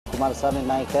कुमार स्वामी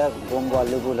Naik Gongo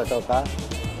लिबू लटोका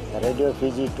radio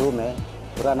Fiji 2 में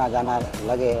पुराना गाना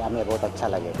लगे हमें बहुत अच्छा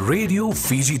लगे. Radio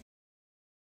Fiji.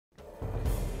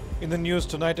 In the news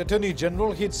tonight, Attorney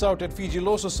General hits out at Fiji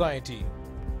Law Society.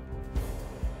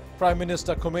 Prime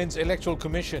Minister commends Electoral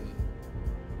Commission.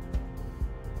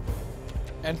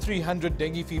 And 300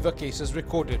 dengue fever cases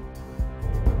recorded.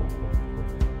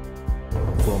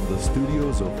 From the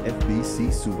studios of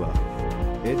FBC Suva,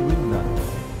 Edwin Nunn.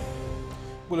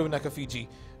 Bulawanaka, Fiji.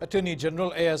 Attorney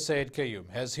General Ayaz Sayed Kayum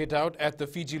has hit out at the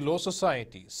Fiji Law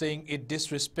Society, saying it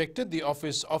disrespected the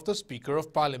office of the Speaker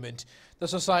of Parliament. The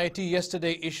society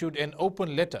yesterday issued an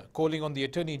open letter calling on the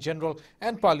Attorney General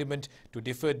and Parliament to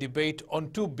defer debate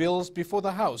on 2 bills before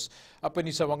the House.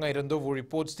 Apanisa Wangai Randovu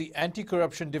reports the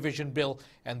Anti-Corruption Division Bill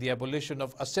and the Abolition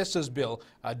of Assessors Bill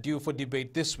are due for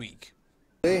debate this week.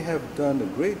 They have done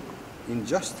a great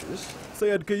injustice.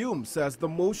 Sayed Kayum says the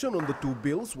motion on the 2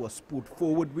 bills was put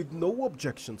forward with no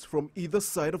objections from either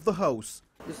side of the House.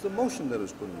 It's the motion that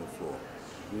was put on the floor.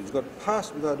 It's got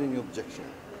passed without any objection.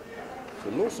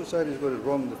 The Law Society has got it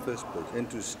wrong in the first place. And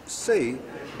to say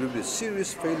it will be a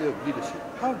serious failure of leadership,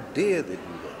 how dare they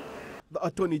do that? The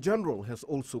Attorney General has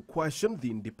also questioned the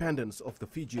independence of the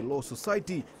Fiji Law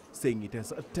Society, saying it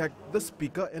has attacked the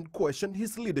Speaker and questioned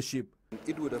his leadership.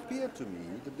 It would appear to me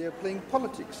that they are playing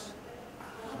politics,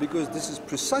 because this is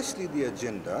precisely the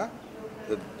agenda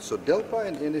that SODELPA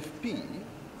and NFP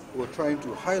were trying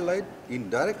to highlight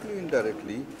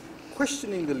indirectly,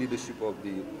 questioning the leadership of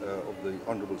the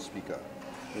Honourable Speaker.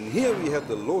 And here we have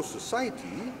the Law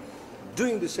Society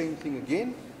doing the same thing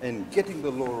again and getting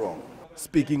the law wrong.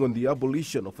 Speaking on the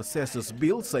abolition of Assessors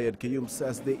Bill, Sayed Kayum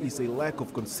says there is a lack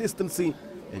of consistency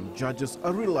and judges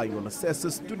are relying on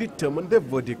assessors to determine their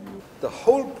verdict. The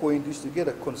whole point is to get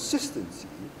a consistency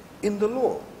in the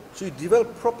law, so you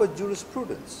develop proper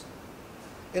jurisprudence.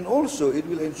 And also it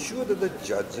will ensure that the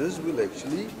judges will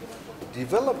actually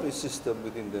develop a system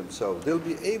within themselves. They'll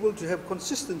be able to have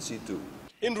consistency too.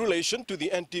 In relation to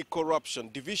the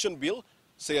Anti-Corruption Division Bill,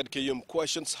 Sayed Kayum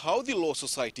questions how the Law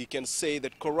Society can say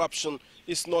that corruption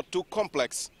is not too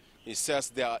complex. He says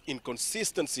there are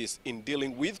inconsistencies in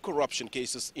dealing with corruption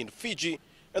cases in Fiji,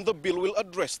 and the bill will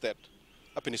address that.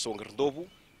 Apanisa Ndovu,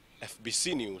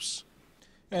 FBC News.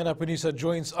 And Apanisa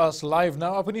joins us live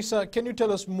now. Apanisa, can you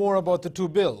tell us more about the 2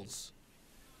 bills?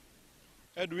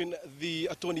 Edwin, the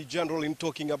Attorney General, in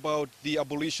talking about the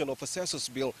abolition of Assessors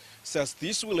Bill, says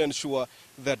this will ensure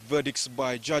that verdicts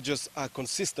by judges are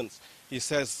consistent. He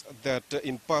says that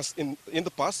in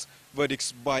the past,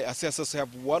 verdicts by assessors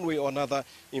have one way or another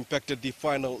impacted the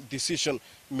final decision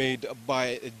made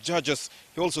by judges.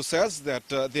 He also says that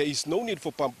there is no need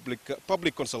for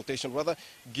public consultation,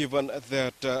 given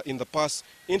that in the past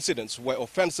incidents where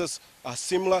offences are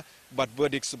similar but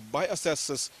verdicts by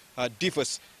assessors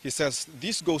differs. He says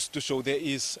this goes to show there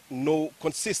is no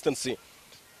consistency.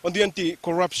 On the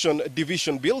Anti-Corruption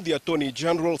Division Bill, the Attorney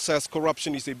General says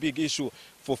corruption is a big issue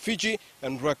for Fiji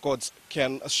and records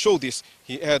can show this.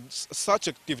 He adds such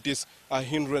activities are a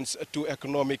hindrance to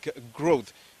economic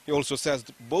growth. He also says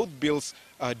both bills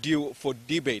are due for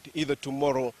debate either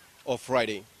tomorrow or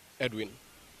Friday. Edwin.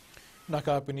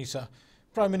 Naka Apanisa.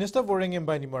 Prime Minister Voreqe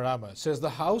Bainimarama says the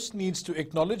House needs to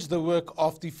acknowledge the work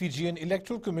of the Fijian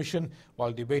Electoral Commission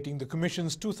while debating the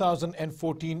Commission's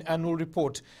 2014 annual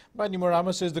report.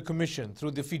 Bainimarama says the Commission,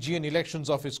 through the Fijian Elections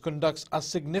Office, conducts a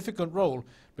significant role.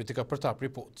 Ritika Pratap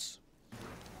reports.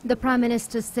 The Prime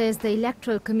Minister says the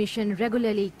Electoral Commission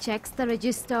regularly checks the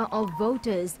register of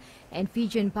voters and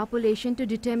Fijian population to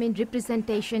determine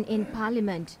representation in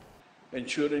Parliament.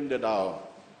 Ensuring that our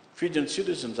Fijian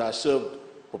citizens are served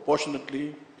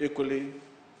proportionately, equally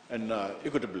and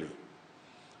equitably.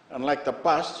 Unlike the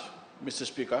past, Mr.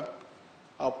 Speaker,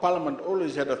 our Parliament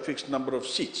always had a fixed number of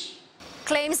seats.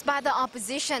 Claims by the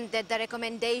opposition that the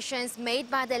recommendations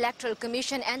made by the Electoral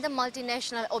Commission and the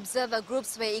multinational observer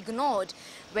groups were ignored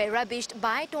were rubbished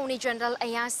by Attorney General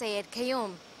Ayaz Sayed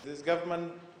Kayum. This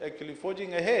government actually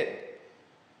forging ahead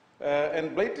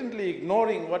and blatantly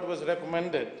ignoring what was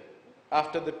recommended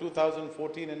after the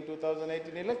 2014 and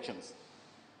 2018 elections.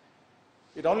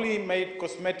 It only made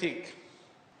cosmetic.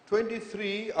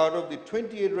 23 out of the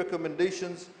 28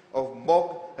 recommendations of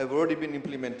MOG have already been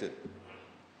implemented.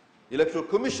 The Electoral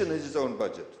Commission has its own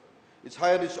budget. It's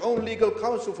hired its own legal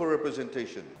counsel for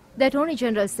representation. The Attorney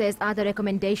General says other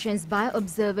recommendations by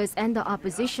observers and the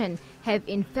opposition have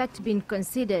in fact been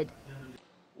considered.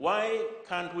 Why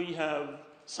can't we have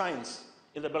signs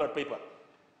in the ballot paper?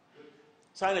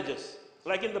 Signages,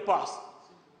 like in the past,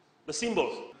 the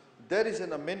symbols. That is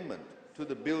an amendment to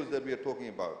the bills that we are talking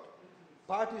about.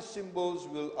 Party symbols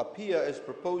will appear as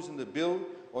proposed in the bill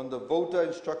on the voter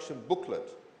instruction booklet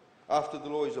after the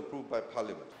law is approved by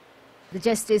Parliament. The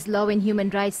Justice, Law and Human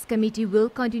Rights Committee will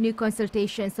continue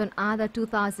consultations on other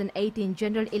 2018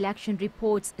 general election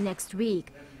reports next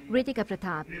week. Ritika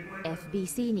Pratap,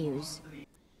 FBC News.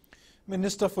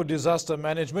 Minister for Disaster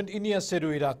Management Inia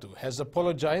Seruiratu has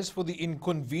apologized for the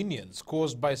inconvenience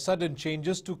caused by sudden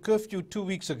changes to curfew 2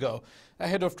 weeks ago.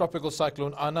 Ahead of Tropical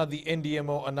Cyclone Ana, the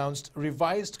NDMO announced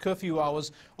revised curfew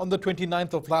hours on the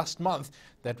 29th of last month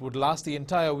that would last the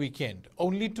entire weekend,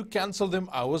 only to cancel them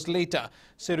hours later.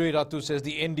 Seruiratu says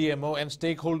the NDMO and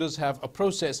stakeholders have a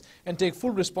process and take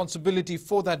full responsibility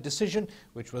for that decision,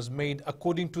 which was made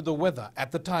according to the weather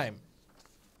at the time.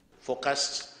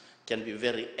 Forecasts can be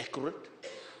very accurate,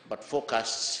 but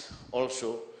forecasts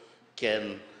also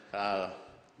can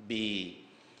be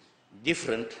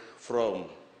different from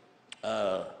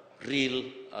real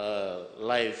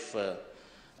life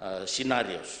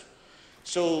scenarios.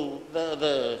 So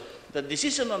the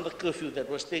decision on the curfew that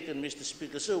was taken, Mr.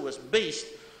 Speaker, sir, was based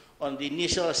on the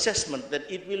initial assessment that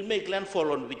it will make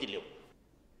landfall on Vitilium.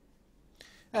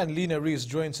 And Lena Rees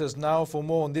joins us now for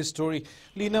more on this story.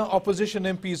 Lena, opposition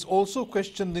MPs also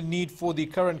questioned the need for the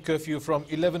current curfew from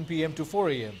 11 p.m. to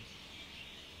 4 a.m.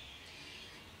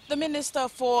 The Minister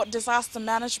for Disaster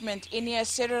Management, Inia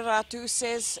Seruiratu,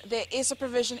 says there is a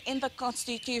provision in the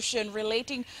Constitution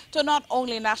relating to not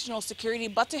only national security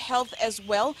but to health as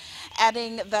well,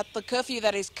 adding that the curfew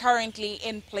that is currently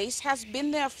in place has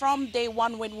been there from day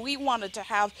one when we wanted to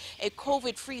have a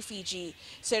COVID-free Fiji.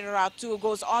 Seruiratu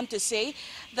goes on to say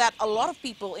that a lot of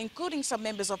people, including some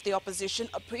members of the opposition,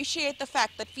 appreciate the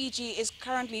fact that Fiji is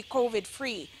currently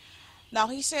COVID-free. Now,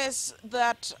 he says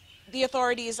that the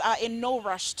authorities are in no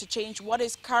rush to change what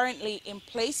is currently in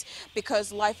place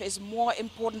because life is more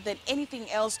important than anything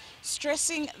else,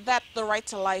 stressing that the right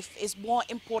to life is more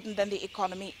important than the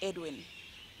economy. Edwin.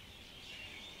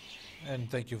 And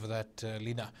thank you for that,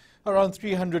 Lena. Around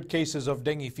 300 cases of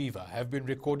dengue fever have been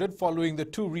recorded following the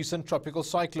 2 recent tropical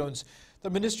cyclones. The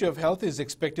Ministry of Health is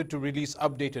expected to release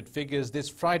updated figures this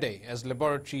Friday as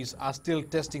laboratories are still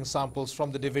testing samples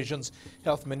from the divisions.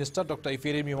 Health Minister Dr.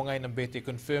 Ifiremi Wangai-Nambete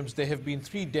confirms there have been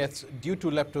 3 deaths due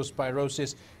to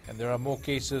leptospirosis and there are more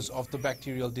cases of the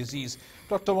bacterial disease.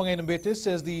 Dr. Wangai-Nambete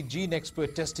says the gene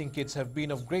expert testing kits have been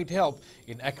of great help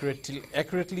in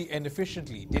accurately and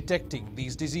efficiently detecting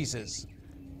these diseases.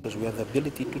 Because we have the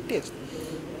ability to test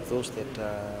those that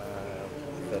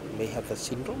may have the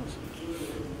syndromes.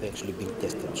 They're actually being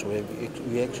tested, so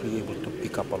we're actually able to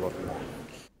pick up a lot more.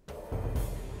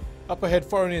 Up ahead,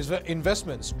 foreign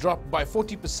investments dropped by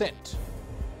 40%.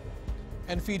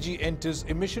 And Fiji enters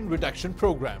emission reduction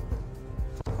program.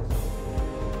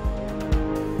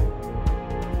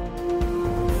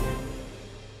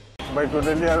 मैं तो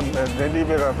दिल्ली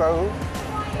में रहता हूँ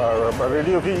और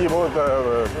radio Fiji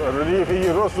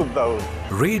रोज सुनता हूँ.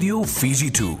 Radio Fiji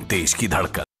 2 देश की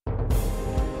धड़कन.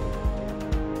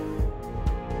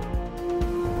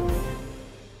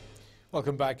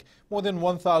 Welcome back. More than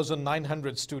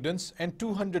 1,900 students and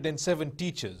 207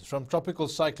 teachers from Tropical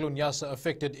Cyclone Yasa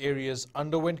affected areas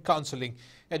underwent counselling.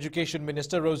 Education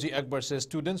Minister Rosie Akbar says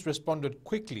students responded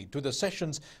quickly to the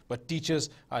sessions, but teachers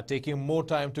are taking more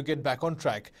time to get back on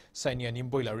track. Sainia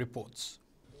Nimboila reports.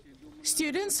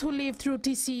 Students who lived through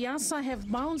TC Yasa have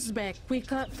bounced back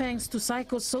quicker thanks to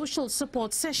psychosocial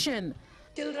support session.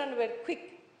 Children were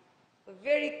quick,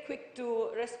 very quick to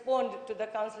respond to the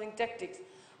counselling tactics,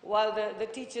 while the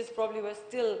teachers probably were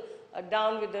still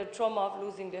down with the trauma of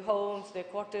losing their homes, their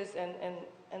quarters,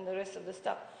 and the rest of the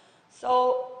stuff.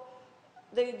 So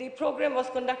the program was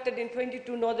conducted in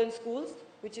 22 northern schools,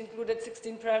 which included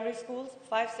 16 primary schools,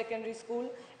 5 secondary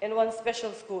schools, and 1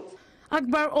 special school.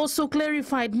 Akbar also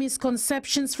clarified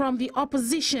misconceptions from the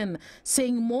opposition,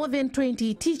 saying more than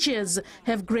 20 teachers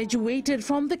have graduated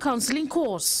from the counselling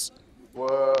course.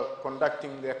 Were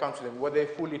conducting their counselling, were they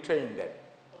fully trained then?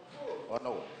 Or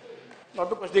no? Not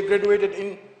because they graduated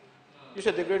in, you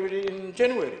said they graduated in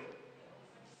January.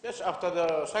 That's after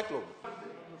the cyclone.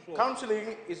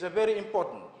 Counseling is very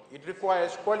important. It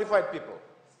requires qualified people,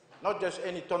 not just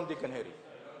any Tom, Dick and Harry.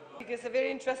 It's a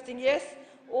very interesting, yes.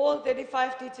 All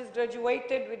 35 teachers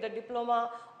graduated with a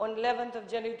diploma on 11th of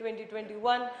January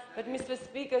 2021. But Mr.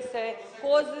 Speaker said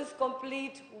courses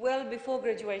complete well before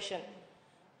graduation.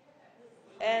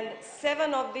 And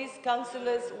 7 of these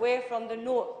counsellors were from the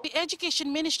north. The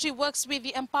Education Ministry works with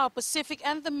the Empower Pacific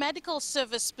and the Medical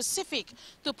Service Pacific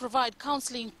to provide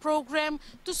counselling program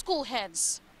to school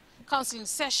heads. Counselling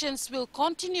sessions will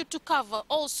continue to cover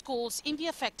all schools in the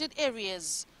affected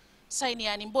areas.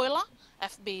 Sainia Nimboila,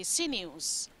 FBC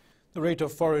News. The rate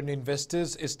of foreign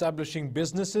investors establishing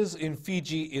businesses in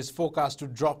Fiji is forecast to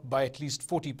drop by at least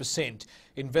 40%.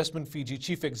 Investment Fiji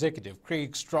Chief Executive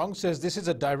Craig Strong says this is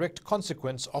a direct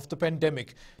consequence of the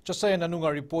pandemic. Josiah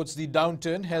Nanunga reports the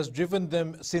downturn has driven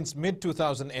them since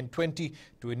mid-2020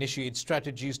 to initiate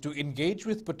strategies to engage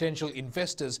with potential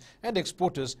investors and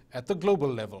exporters at the global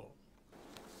level.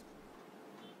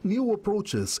 New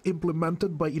approaches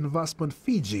implemented by Investment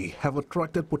Fiji have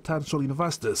attracted potential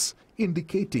investors,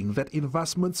 indicating that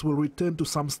investments will return to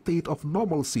some state of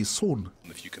normalcy soon.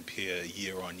 If you compare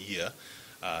year on year,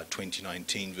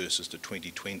 2019 versus to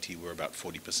 2020, we're about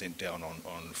 40% down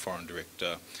on foreign direct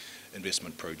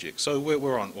investment projects. So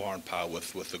we're on par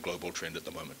with the global trend at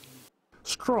the moment.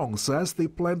 Strong says they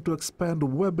plan to expand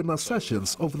webinar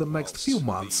sessions over the next few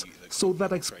months so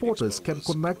that exporters can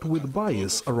connect with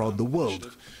buyers around the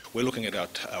world. We're looking at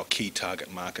our key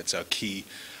target markets, our key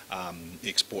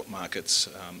export markets,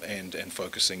 and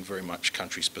focusing very much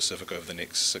country specific over the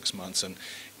next 6 months, and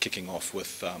kicking off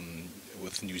with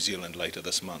New Zealand later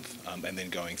this month, and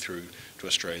then going through to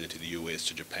Australia, to the US,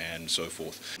 to Japan, and so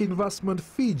forth. Investment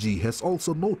Fiji has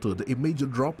also noted a major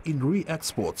drop in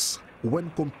re-exports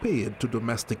when compared to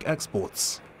domestic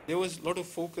exports. There was a lot of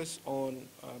focus on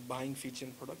buying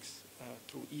Fijian products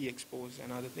through e-expos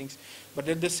and other things, but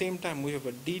at the same time we have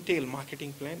a detailed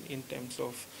marketing plan in terms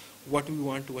of what we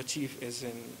want to achieve as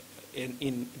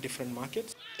in different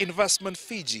markets. Investment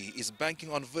Fiji is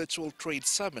banking on virtual trade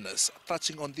seminars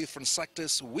touching on different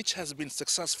sectors, which has been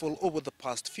successful over the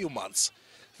past few months.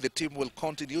 The team will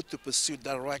continue to pursue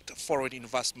direct foreign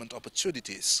investment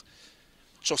opportunities.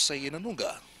 Josiah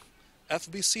Nanunga,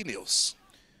 FBC News.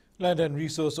 Land and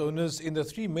resource owners in the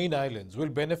 3 main islands will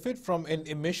benefit from an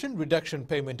emission reduction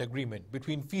payment agreement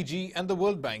between Fiji and the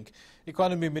World Bank.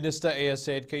 Economy Minister Aya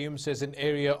Said Kayum says an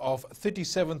area of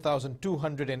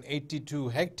 37,282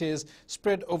 hectares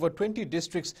spread over 20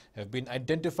 districts have been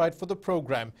identified for the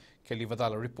program. Kelly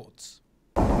Vadala reports.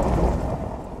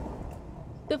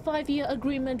 The 5-year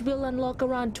agreement will unlock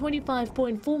around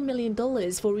 $25.4 million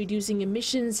for reducing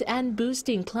emissions and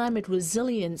boosting climate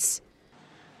resilience.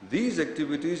 These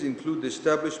activities include the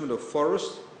establishment of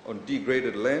forests on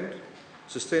degraded land,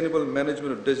 sustainable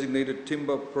management of designated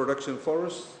timber production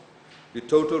forests, the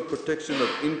total protection of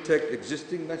intact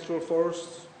existing natural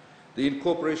forests, the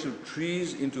incorporation of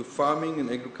trees into farming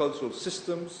and agricultural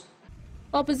systems.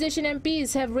 Opposition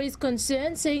MPs have raised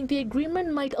concerns, saying the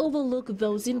agreement might overlook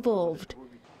those involved.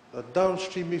 The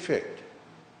downstream effect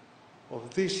of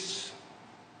this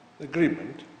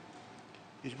agreement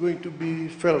is going to be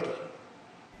felt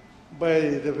by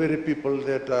the very people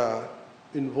that are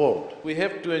involved. We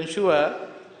have to ensure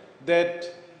that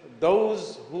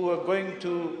those who are going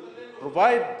to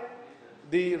provide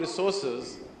the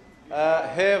resources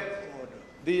have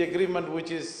the agreement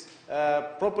which is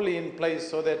properly in place,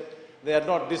 so that they are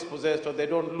not dispossessed or they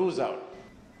don't lose out.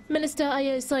 Minister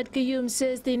Aya Said Kayum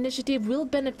says the initiative will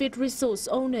benefit resource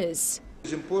owners.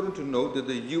 It's important to note that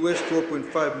the US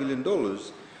 $12.5 million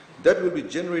that will be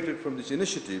generated from this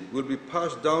initiative will be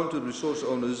passed down to resource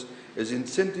owners as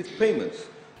incentive payments.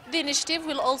 The initiative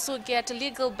will also get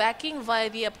legal backing via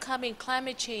the upcoming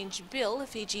climate change bill.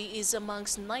 Fiji is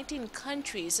amongst 19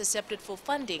 countries accepted for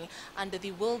funding under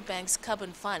the World Bank's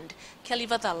Carbon Fund. Kelly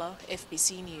Vadala,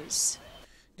 FBC News.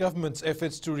 Government's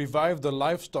efforts to revive the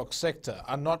livestock sector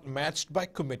are not matched by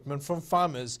commitment from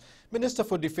farmers. Minister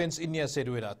for Defence Inia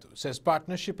Seruiratu says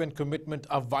partnership and commitment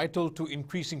are vital to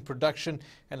increasing production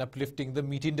and uplifting the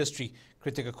meat industry.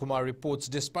 Kritika Kumar reports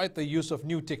despite the use of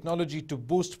new technology to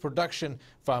boost production,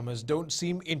 farmers don't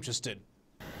seem interested.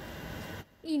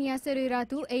 Inia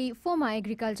Seruiratu, a former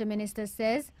agriculture minister,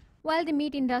 says while the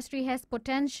meat industry has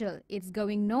potential, it's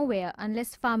going nowhere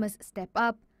unless farmers step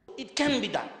up. It can be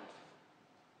done.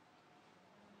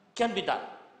 Can be done.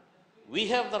 We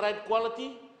have the right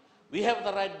quality, we have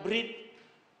the right breed,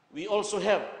 we also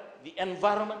have the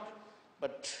environment,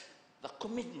 but the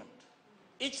commitment,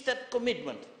 it's that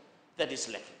commitment that is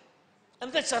lacking,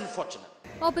 and that's unfortunate.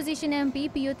 Opposition MP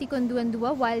Piyoti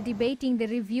Konduandua, while debating the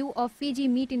review of Fiji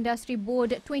Meat Industry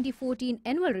Board 2014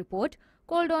 annual report,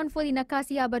 called on for the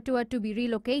Nakasi Abattoir to be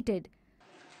relocated.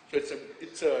 So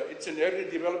it's an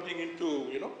area developing into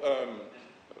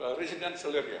a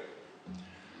residential area.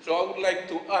 So I would like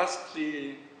to ask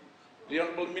the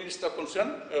Honourable Minister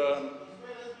concerned.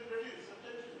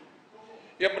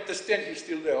 Yeah, but the stand is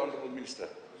still there, Honourable Minister.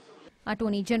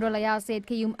 Attorney General Aya Said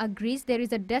Kayum agrees there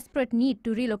is a desperate need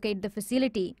to relocate the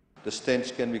facility. The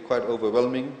stench can be quite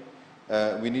overwhelming.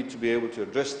 We need to be able to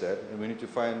address that, and we need to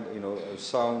find a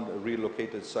sound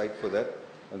relocated site for that.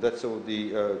 And that's some of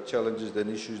the challenges and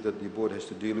issues that the board has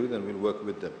to deal with, and we'll work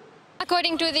with them.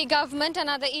 According to the government,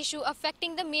 another issue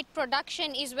affecting the meat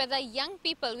production is whether young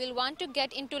people will want to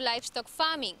get into livestock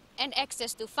farming and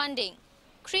access to funding.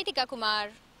 Kritika Kumar,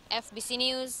 FBC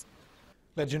News.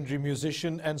 Legendary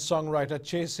musician and songwriter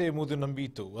Chese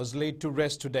Mudunambito was laid to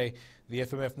rest today. The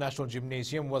FMF National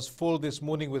Gymnasium was full this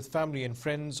morning with family and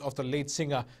friends of the late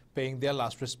singer paying their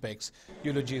last respects.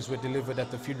 Eulogies were delivered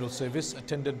at the funeral service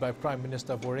attended by Prime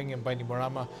Minister Voreqe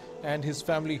Bainimarama and his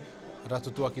family,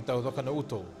 Ratu Tuaki Taurokana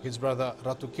Uto, his brother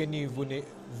Ratu Keni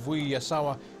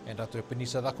Vuiyasawa and Ratu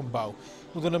Epenisa Rakumbau.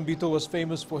 Mudunambito was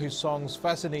famous for his songs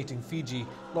Fascinating Fiji,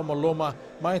 Loma Loma,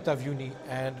 Maetavyuni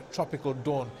and Tropical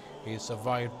Dawn. He is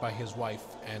survived by his wife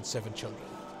and 7 children.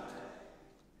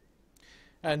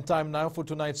 And time now for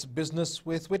tonight's Business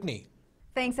with Whitney.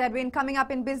 Thanks, Edwin. Coming up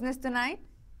in Business tonight,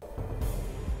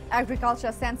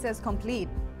 agriculture census complete.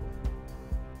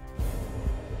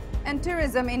 And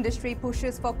tourism industry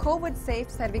pushes for COVID-safe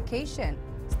certification.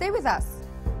 Stay with us.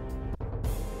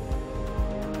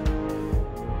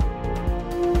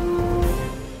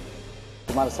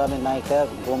 Kumar साहब नायकर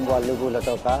गोमगो लुगु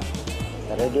लटोका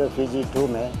radio Fiji 2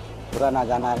 में पुराना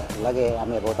गाना लगे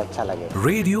हमें बहुत अच्छा लगे।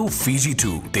 Radio Fiji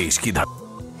 2 देश की धड़कन।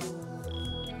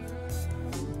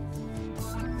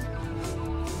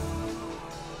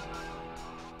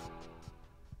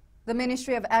 The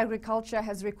Ministry of Agriculture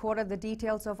has recorded the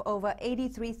details of over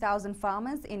 83,000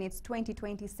 farmers in its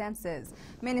 2020 census.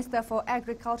 Minister for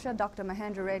Agriculture Dr.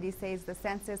 Mahendra Reddy says the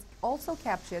census also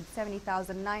captured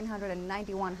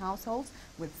 70,991 households,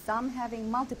 with some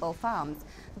having multiple farms.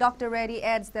 Dr. Reddy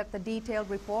adds that the detailed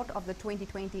report of the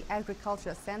 2020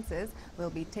 agriculture census will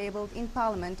be tabled in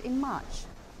Parliament in March.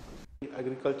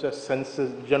 Agriculture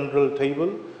census general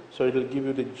table, so it will give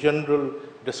you the general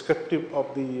descriptive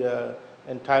of the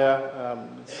entire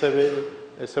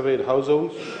surveyed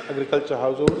households, agriculture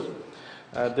households.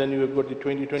 Then you have got the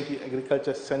 2020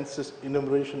 agriculture census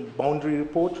enumeration boundary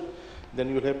report. Then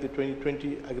you will have the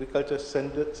 2020 agriculture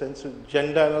census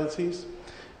gender analysis,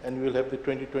 and you will have the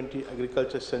 2020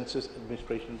 agriculture census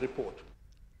administration report.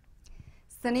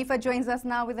 Sanifa joins us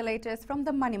now with the latest from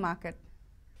the money market.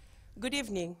 Good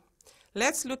evening.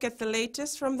 Let's look at the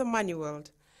latest from the money world.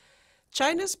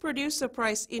 China's producer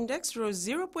price index rose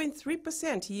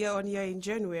 0.3% year-on-year in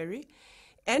January,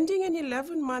 ending an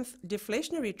 11-month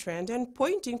deflationary trend and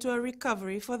pointing to a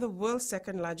recovery for the world's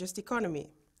second-largest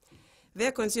economy.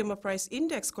 Their consumer price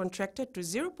index contracted to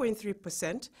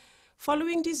 0.3%,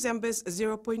 following December's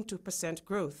 0.2%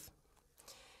 growth.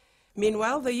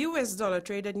 Meanwhile, the US dollar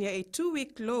traded near a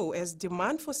 2-week low as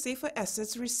demand for safer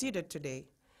assets receded today.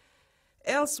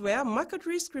 Elsewhere, market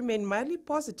risk remained mildly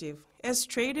positive as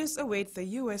traders await the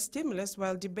U.S. stimulus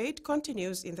while debate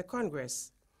continues in the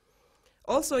Congress.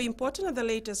 Also important are the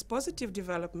latest positive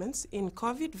developments in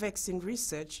COVID vaccine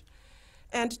research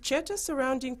and chatter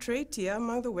surrounding trade tier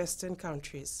among the Western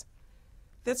countries.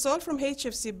 That's all from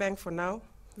HFC Bank for now.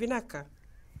 Vinaka.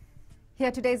 Here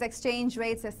today's exchange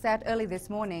rates are set early this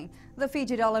morning. The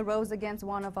Fiji dollar rose against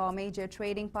one of our major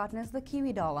trading partners, the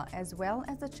Kiwi dollar, as well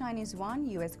as the Chinese yuan,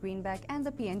 US greenback and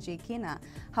the PNG kina.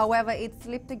 However, it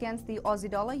slipped against the Aussie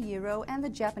dollar, euro and the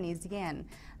Japanese yen.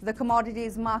 The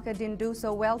commodities market didn't do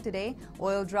so well today.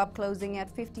 Oil dropped, closing at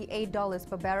 $58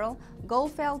 per barrel.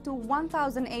 Gold fell to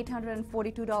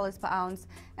 $1,842 per ounce,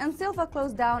 and silver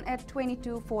closed down at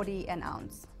 $22.40 an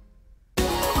ounce.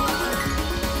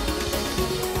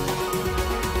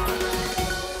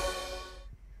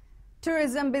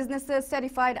 Tourism businesses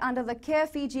certified under the Care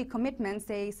Fiji commitment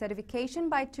say certification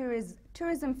by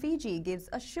Tourism Fiji gives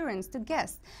assurance to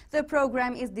guests. The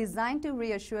program is designed to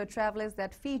reassure travelers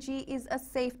that Fiji is a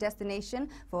safe destination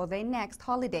for their next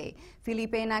holiday.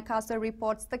 Felipe Nakaso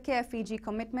reports the Care Fiji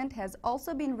commitment has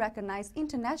also been recognized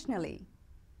internationally.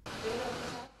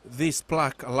 This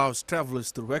plaque allows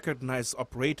travelers to recognize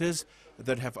operators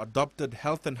that have adopted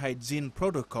health and hygiene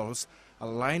protocols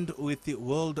aligned with the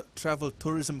World Travel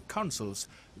Tourism Council's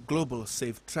Global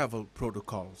Safe Travel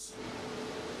Protocols.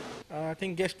 I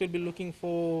think guests will be looking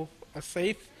for a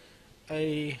safe,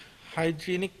 a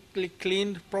hygienically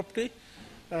cleaned property.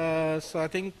 So I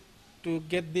think to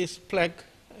get this flag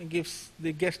gives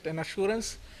the guest an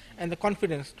assurance and the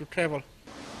confidence to travel.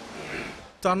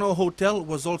 Tano Hotel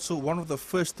was also one of the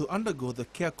first to undergo the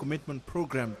Care Commitment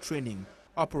Program training.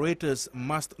 Operators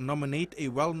must nominate a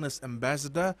wellness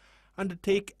ambassador,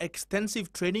 undertake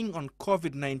extensive training on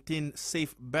COVID-19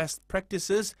 safe best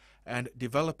practices, and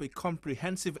develop a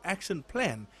comprehensive action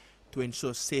plan to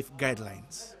ensure safe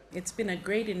guidelines. It's been a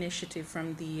great initiative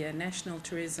from the National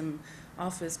Tourism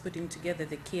Office putting together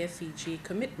the Care Fiji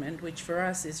commitment, which for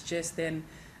us is just an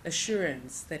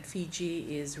assurance that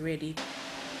Fiji is ready.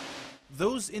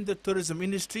 Those in the tourism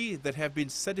industry that have been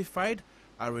certified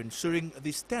are ensuring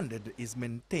the standard is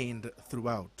maintained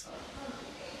throughout.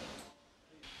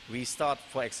 We start,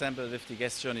 for example, with the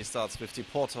guest journey starts with the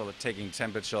porter taking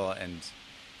temperature and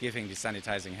giving the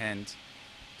sanitizing hand.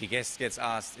 The guest gets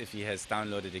asked if he has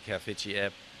downloaded the Care Fiji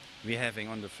app. We're having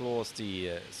on the floors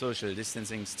the social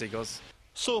distancing stickers.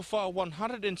 So far,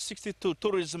 162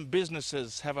 tourism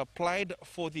businesses have applied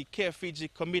for the Care Fiji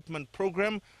commitment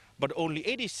program, but only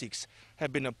 86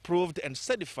 have been approved and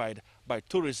certified by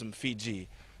Tourism Fiji.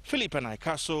 Philip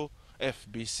Naikaso,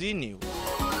 FBC News.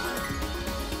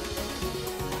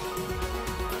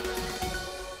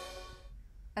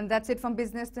 And that's it from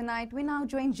Business Tonight. We now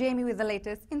join Jamie with the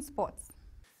latest in sports.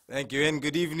 Thank you and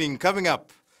good evening. Coming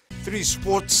up, 3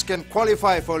 sports can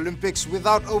qualify for Olympics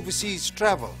without overseas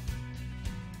travel.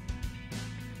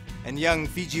 And young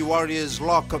Fiji Warriors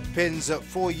lock up Penn's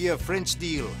 4-year French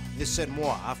deal. This and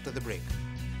more after the break.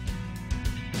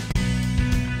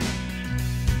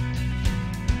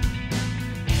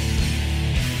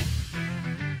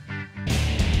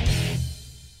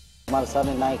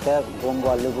 Marsani Naika,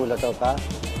 Gombo Lubu Latoka,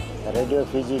 Radio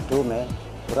Fiji 2 में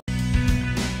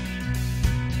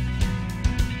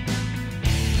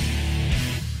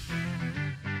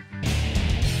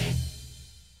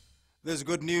There's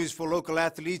good news for local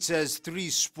athletes as 3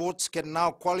 sports can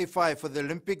now qualify for the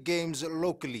Olympic Games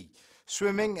locally.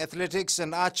 Swimming, athletics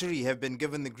and archery have been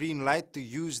given the green light to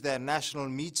use their national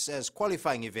meets as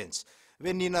qualifying events.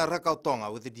 Venina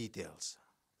Rakautonga with the details.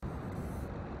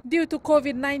 Due to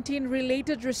COVID-19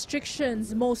 related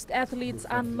restrictions, most athletes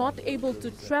are not able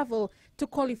to travel to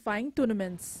qualifying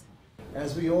tournaments.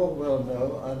 As we all well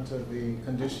know, under the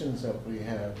conditions that we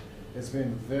have, it's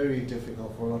been very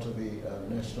difficult for a lot of the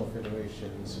national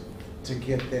federations to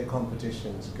get their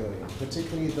competitions going,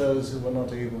 particularly those who were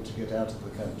not able to get out of the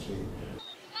country.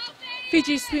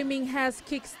 Fiji Swimming has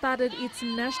kick-started its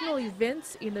national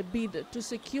events in a bid to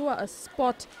secure a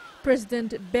spot.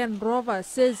 President Ben Rova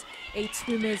says 8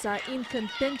 swimmers are in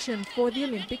contention for the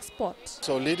Olympic spot.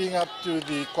 So leading up to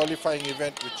the qualifying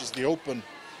event, which is the Open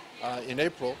in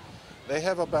April, they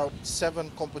have about 7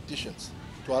 competitions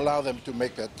to allow them to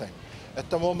make that time. At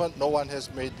the moment, no one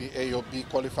has made the A or B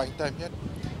qualifying time yet.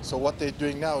 So what they're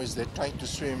doing now is they're trying to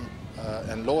swim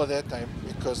and lower their time,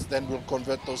 because then we'll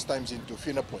convert those times into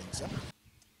FINA points.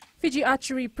 Fiji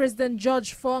Archery President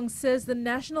George Fong says the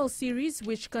national series,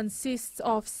 which consists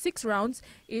of 6 rounds,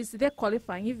 is their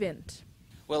qualifying event.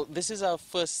 Well, this is our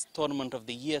first tournament of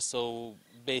the year, so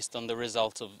based on the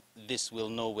results of this, we'll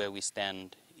know where we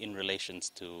stand in relations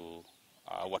to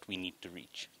what we need to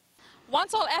reach.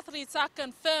 Once all athletes are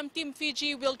confirmed, Team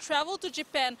Fiji will travel to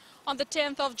Japan on the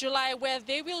 10th of July, where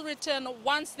they will return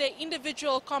once their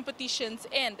individual competitions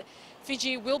end.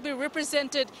 Fiji will be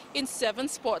represented in 7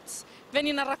 sports.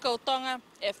 Venina Rakautonga,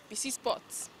 FBC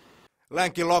Sports.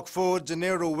 Lanky lock forward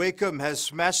Janero Wakeham has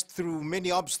smashed through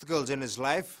many obstacles in his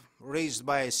life. Raised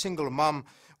by a single mom,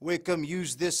 Wakeham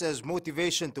used this as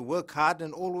motivation to work hard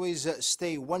and always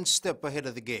stay one step ahead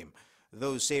of the game.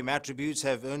 Those same attributes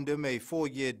have earned him a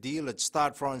 4-year deal at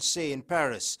Stade Francais in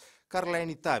Paris.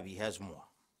 Caroline Itavi has more.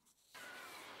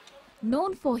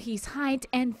 Known for his height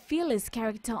and fearless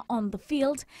character on the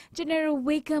field, Janero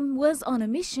Wakeham was on a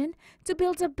mission to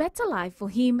build a better life for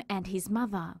him and his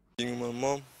mother. Being my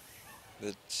mom,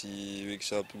 that she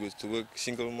wakes up, goes to work,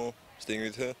 single mom, staying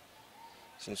with her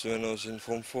since when I was in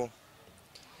Form 4.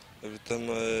 Every time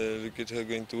I look at her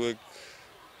going to work,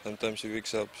 sometimes she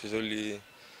wakes up, she's only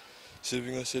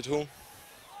saving us at home.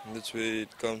 And that's where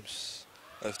it comes.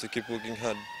 I have to keep working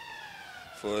hard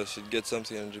for us to get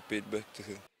something and repay it back to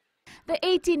her. The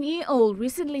 18-year-old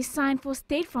recently signed for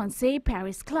Stade Francais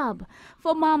Paris club.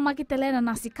 For mom Makitelena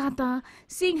Nasikata,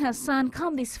 seeing her son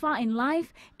come this far in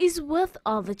life is worth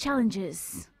all the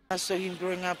challenges. I saw him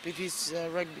growing up with his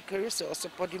rugby career, so I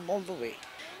support him all the way.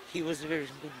 He was a very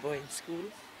good boy in school.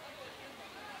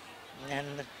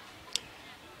 And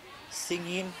seeing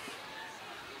him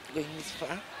going this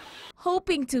far.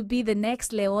 Hoping to be the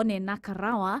next Leone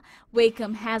Nakarawa,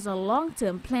 Wakeham has a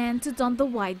long-term plan to don the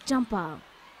white jumper.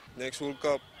 Next World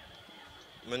Cup,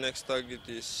 my next target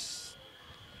is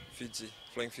Fiji,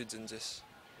 flying Fijians.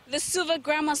 The Suva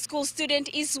Grammar School student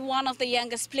is one of the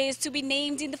youngest players to be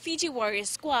named in the Fiji Warriors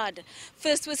squad.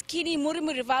 First was Kini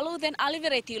Murimurivalu, then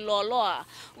Alivereti Loaloa.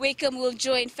 Wakeham will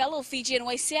join fellow Fijian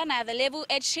Waisiana at the level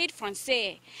at Stade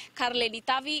Francais. Caroline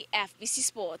Itavi, FBC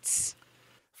Sports.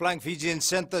 Flying Fijian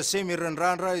Centre Semi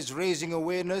Ranranra is raising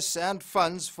awareness and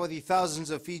funds for the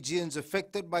thousands of Fijians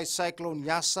affected by Cyclone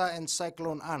Yasa and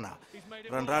Cyclone Ana.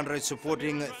 Ranranra is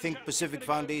supporting Think Pacific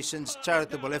Foundation's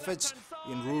charitable efforts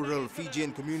in rural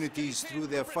Fijian communities through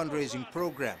their fundraising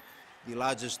program. The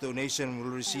largest donation will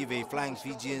receive a Flying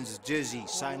Fijians jersey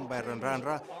signed by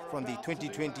Radradra from the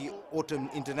 2020 Autumn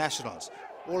Internationals.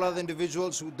 All other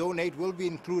individuals who donate will be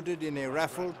included in a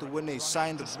raffle to win a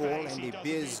signed ball and a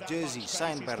Bears jersey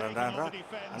signed by Radradra.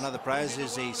 Another prize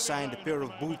is a signed pair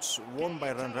of boots worn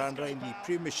by Radradra in the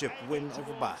Premiership win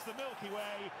over Bath.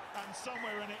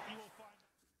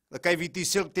 The KVT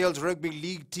Silktails Rugby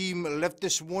League team left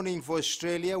this morning for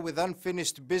Australia with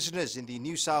unfinished business in the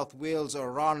New South Wales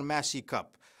Ron Massey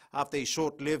Cup. After a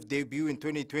short-lived debut in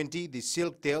 2020, the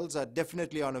Silktails are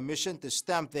definitely on a mission to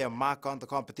stamp their mark on the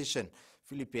competition.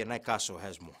 Felipe Naikaso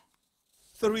has more.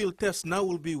 The real test now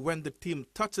will be when the team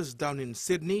touches down in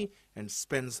Sydney and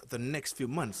spends the next few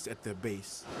months at their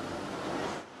base.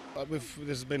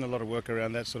 There's been a lot of work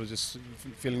around that, sort of just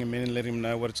filling them in, letting them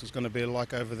know what it's going to be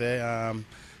like over there.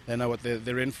 They know what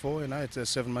they're in for. You know,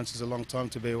 7 months is a long time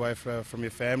to be away from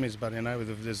your families, but you know,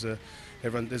 there's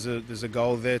a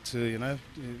goal there to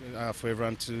for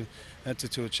everyone to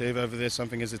achieve over there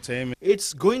something as a team.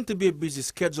 It's going to be a busy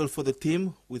schedule for the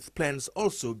team, with plans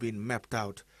also being mapped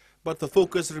out. But the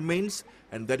focus remains,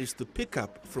 and that is to pick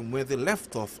up from where they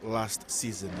left off last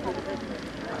season.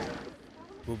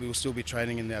 We'll still be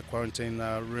training in our quarantine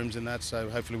rooms and that, so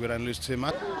hopefully we don't lose too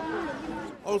much.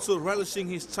 Also relishing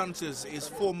his chances is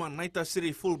former Naita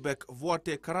City fullback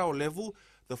Vuate Karaolevu,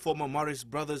 the former Morris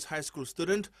Brothers High School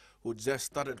student who just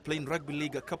started playing rugby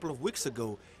league a couple of weeks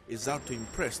ago, is out to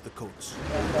impress the coach.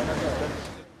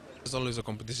 There's always a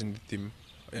competition in the team,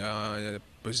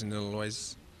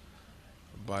 personal-wise.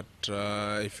 But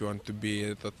if you want to be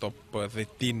at the top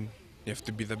 13, you have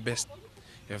to be the best.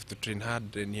 You have to train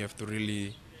hard and you have to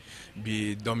really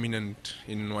be dominant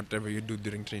in whatever you do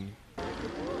during training.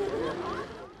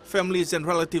 Families and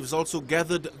relatives also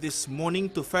gathered this morning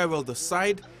to farewell the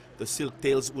side. The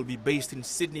Silktails will be based in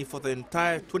Sydney for the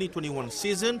entire 2021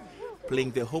 season,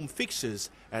 playing their home fixtures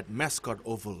at Mascot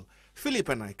Oval. Felipe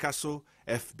Naikaso,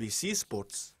 FBC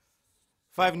Sports.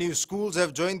 5 new schools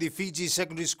have joined the Fiji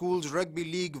Secondary Schools Rugby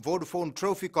League Vodafone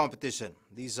Trophy competition.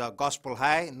 These are Gospel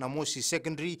High, Namosi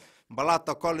Secondary,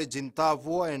 Balata College in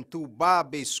Tavua, and 2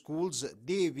 bar-based schools,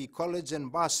 Devi College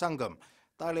and Bar Sangam.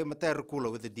 Tale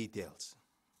Materukula with the details.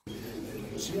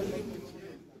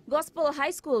 Gospel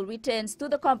High School returns to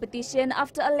the competition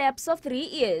after a lapse of 3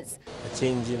 years. A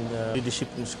change in leadership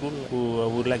in school, who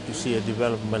would like to see a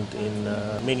development in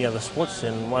many other sports,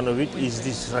 and one of it is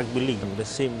this rugby league, the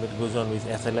same that goes on with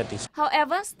athletics.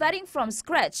 However, starting from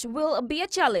scratch will be a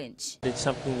challenge. It's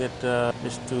something that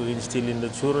is to instill in the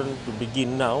children to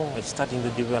begin now, starting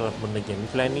the development again,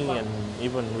 planning and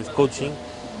even with coaching,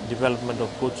 development of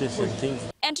coaches and things.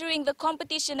 Entering the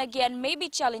competition again may be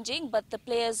challenging, but the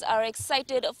players are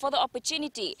excited for the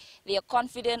opportunity. They are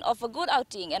confident of a good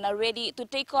outing and are ready to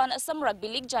take on some rugby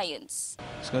league giants.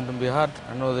 It's going to be hard.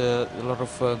 I know there are a lot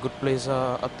of good players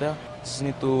out there. Just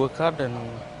need to work hard and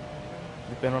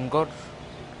depend on God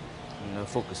and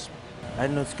focus. I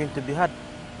know it's going to be hard.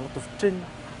 A lot of training.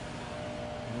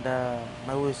 And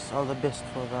I wish all the best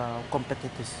for the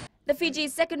competitors. The Fiji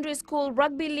Secondary School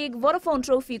Rugby League Vodafone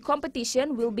Trophy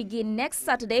competition will begin next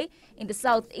Saturday in the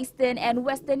Southeastern and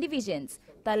Western Divisions.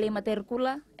 Tale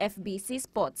Materukula, FBC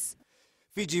Sports.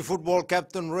 Fiji football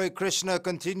captain Roy Krishna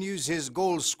continues his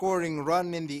goal-scoring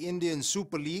run in the Indian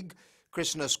Super League.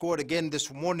 Krishna scored again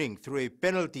this morning through a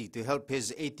penalty to help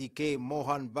his ATK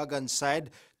Mohan Bagan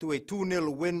side to a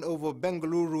 2-0 win over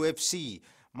Bengaluru FC.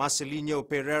 Marcelinho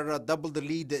Pereira doubled the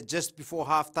lead just before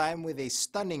halftime with a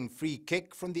stunning free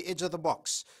kick from the edge of the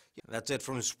box. That's it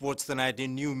from Sports Tonight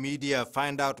in New Media.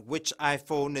 Find out which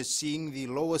iPhone is seeing the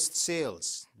lowest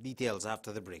sales. Details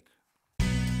after the break.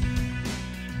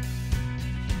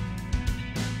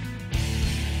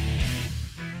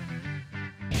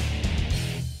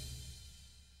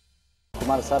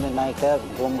 Kumar सामी नायक है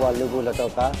Gongo अलुगु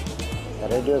लटोका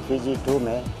radio Fiji 2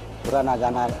 में पुराना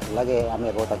गाना लगे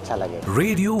हमें बहुत अच्छा लगे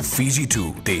radio Fiji 2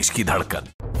 देश की धड़कन.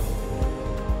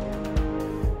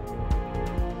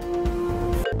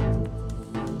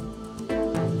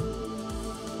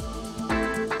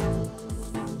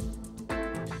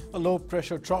 A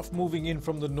low-pressure trough moving in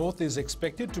from the north is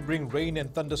expected to bring rain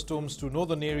and thunderstorms to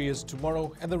northern areas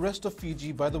tomorrow and the rest of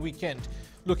Fiji by the weekend.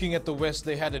 Looking at the west,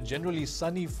 they had a generally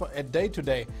sunny day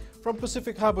today. From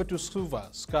Pacific Harbour to Suva,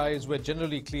 skies were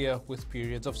generally clear with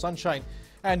periods of sunshine.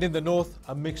 And in the north,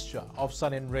 a mixture of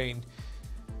sun and rain.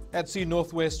 At sea,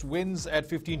 northwest winds at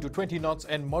 15 to 20 knots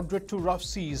and moderate to rough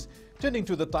seas. Turning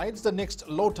to the tides, the next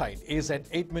low tide is at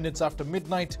 8 minutes after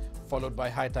midnight, followed by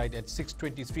high tide at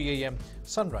 6:23 a.m.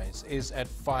 Sunrise is at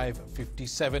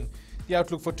 5:57. The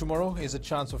outlook for tomorrow is a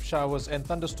chance of showers and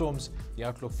thunderstorms. The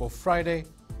outlook for Friday,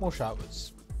 more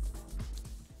showers.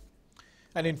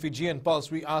 And in Fijian Pulse,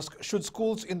 we ask, should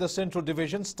schools in the Central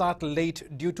Division start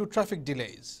late due to traffic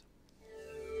delays?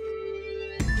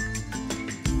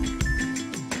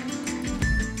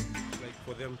 Like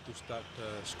for them to start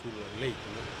school late,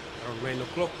 around 9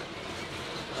 o'clock.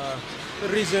 The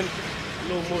reason,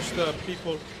 most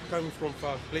people coming from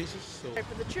far places. So.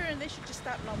 For the children, they should just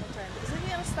start normal time. Because if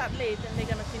they're going to start late, then they're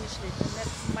going to finish late, and that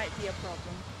might be a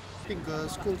problem. I think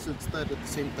school should start at the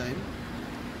same time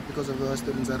because of the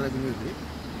students arriving early.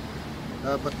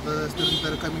 But the students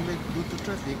that are coming late due to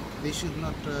traffic, they should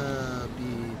not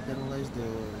be penalized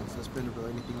or suspended or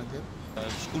anything like that.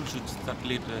 School should start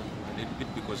late a little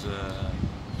bit because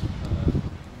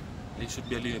they should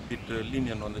be a little bit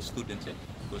lenient on the students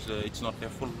because it's not their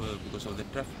fault because of the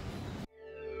traffic.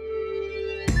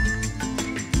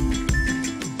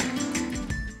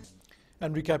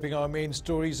 And recapping our main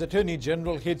stories, Attorney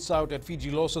General hits out at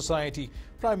Fiji Law Society.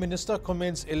 Prime Minister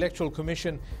commends Electoral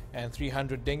Commission, and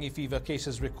 300 dengue fever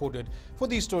cases recorded. For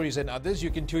these stories and others, you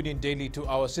can tune in daily to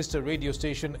our sister radio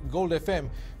station, Gold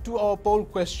FM. To our poll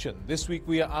question, this week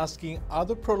we are asking, are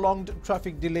the prolonged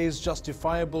traffic delays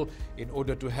justifiable in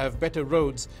order to have better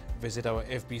roads? Visit our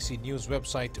FBC News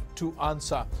website to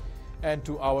answer. And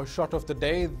to our shot of the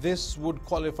day, this would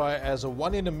qualify as a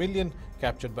 1 in a million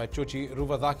captured by Chochi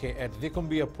Ruvadake at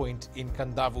Vikumbia Point in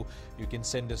Kandavu. You can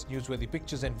send us newsworthy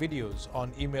pictures and videos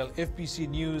on email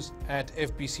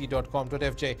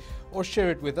fbcnews@fbc.com.fj or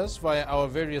share it with us via our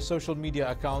various social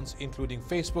media accounts including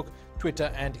Facebook,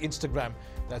 Twitter and Instagram.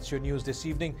 That's your news this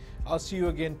evening. I'll see you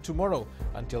again tomorrow.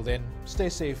 Until then, stay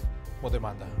safe.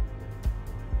 Modemanda.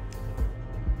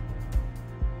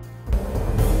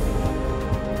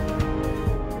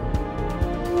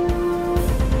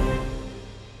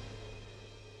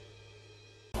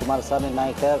 Kumar सामी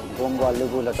नायक है गोंगो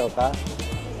लुगु लटोका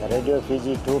radio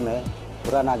Fiji 2 में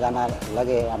पुराना गाना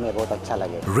लगे हमें बहुत अच्छा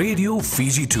लगे। Radio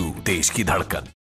Fiji 2 देश की धड़कन।